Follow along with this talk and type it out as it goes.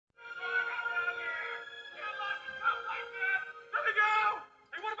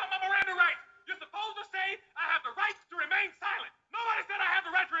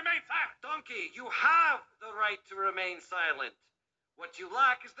right to remain silent. What you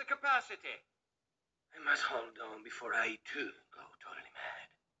lack is the capacity. I must hold on before I, too, go totally mad.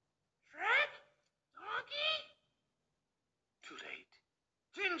 Shrek? Donkey? Too late.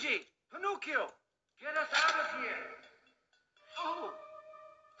 Gingy! Pinocchio! Get us out of here! Oh!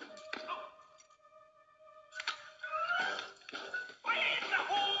 Fire in the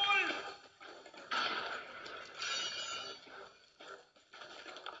hole!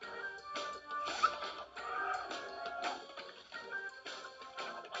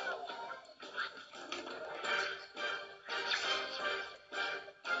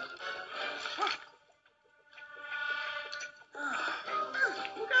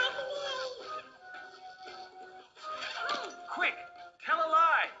 Look out below! Quick! Tell a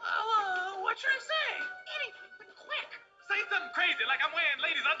lie! What should I say? Anything, but quick. Say something crazy like I'm wearing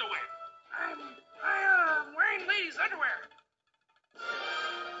ladies' underwear. I'm wearing ladies' underwear.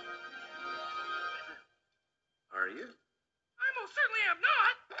 Are you? I most certainly am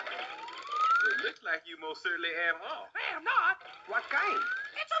not. It looks like you most certainly am all. I am not. What kind?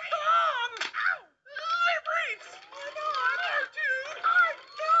 It's a thong. Ow! They're briefs. I'm not. I'm too.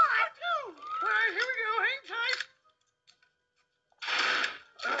 All right, here we go. Hang tight.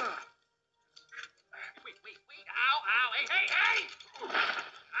 Wait. Ow. Hey.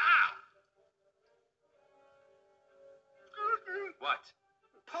 Ow. What?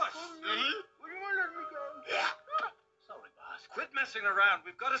 Puss! Will you let me go? Sorry, boss. Quit messing around.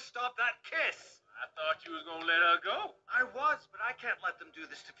 We've got to stop that kiss. I thought you was gonna let her go. I was, but I can't let them do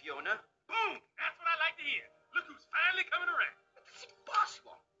this to Fiona. Boom! That's what I like to hear. Look who's finally coming around. It's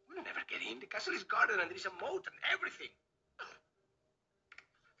impossible. We'll never get in. The castle is guarded and there is a moat and everything.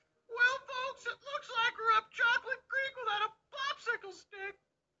 Well, folks, it looks like we're up Chocolate Creek without a popsicle stick.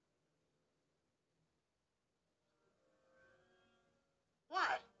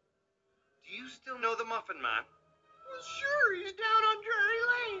 What? Do you still know the Muffin Man? Well, sure, he's down on Drury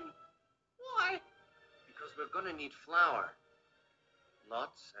Lane. Why? Because we're gonna need flour.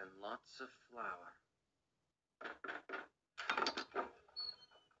 Lots and lots of flour.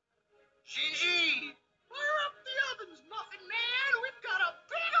 Gingy! Fire up the ovens, Muffin Man! We've got a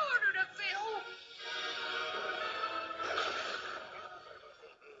big order to fill!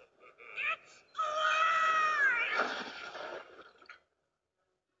 It's alive!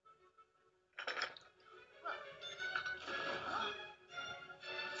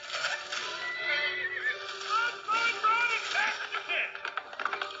 Run as fast as you can.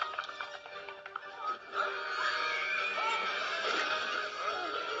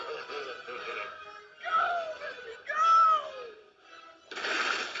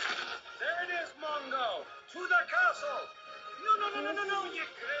 There it is, Mongo! To the castle! No, you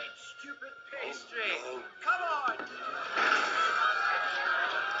great stupid pastry! Oh, no. Come